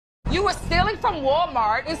You were stealing from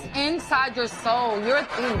Walmart. It's inside your soul. You're a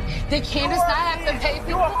thief. Did Candace not have to pay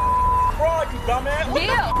people? Fraud, you dumbass.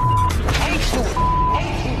 Yeah.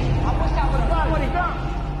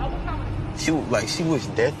 She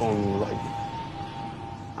wished death on me. Like,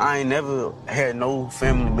 I ain't never had no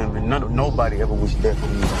family member, nobody ever wished death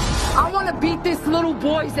on me. I want to beat this little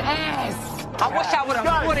boy's ass. I wish I would have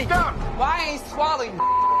fought it. Why ain't swallowing,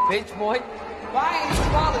 bitch boy? Why ain't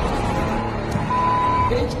swallowing,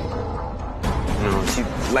 bitch? You know,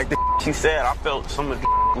 she said, I felt some of the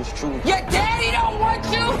was true. Your daddy don't want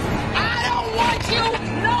you. I don't want you.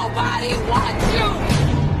 Nobody wants you.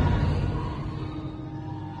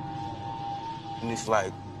 And it's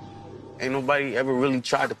like, ain't nobody ever really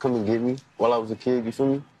tried to come and get me while I was a kid, you feel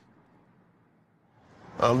me?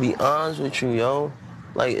 I'll be honest with you, yo.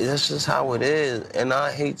 Like, that's just how it is. And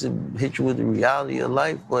I hate to hit you with the reality of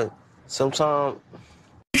life, but sometimes...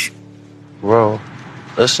 Bro,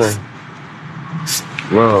 listen.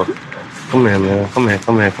 Bro, come here, man. Come here.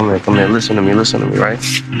 Listen to me, right?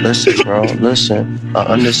 Listen, bro, listen. I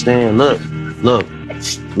understand. Look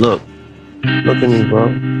at me, bro.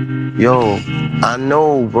 Yo, I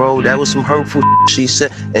know, bro, that was some hurtful she said,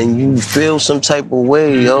 and you feel some type of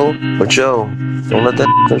way, yo. But yo, don't let that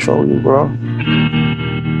control you, bro.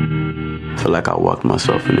 I feel like I walked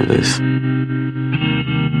myself into this. Good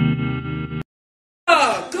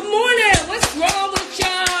morning. What's wrong with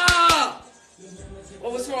y'all?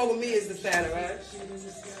 Well, what's wrong with me is the fatter, right?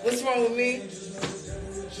 What's wrong with me?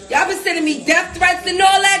 Y'all been sending me death threats and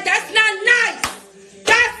all that. That's not nice.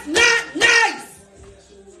 That's not nice.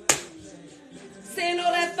 Saying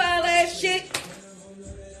all that foul ass shit.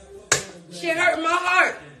 Shit hurt my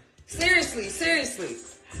heart. Seriously.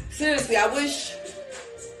 I wish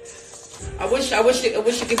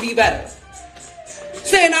it could be better.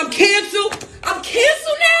 Saying I'm canceled. I'm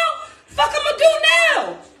canceled now? Fuck I'ma do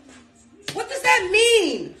now? What does that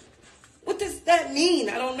mean? What does that mean?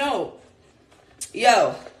 I don't know.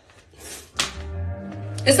 Yo.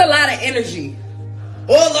 It's a lot of energy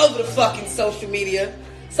all over the fucking social media.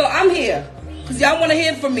 So I'm here. Because y'all want to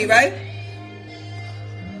hear from me, right?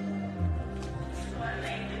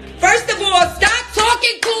 First of all, stop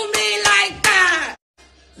talking to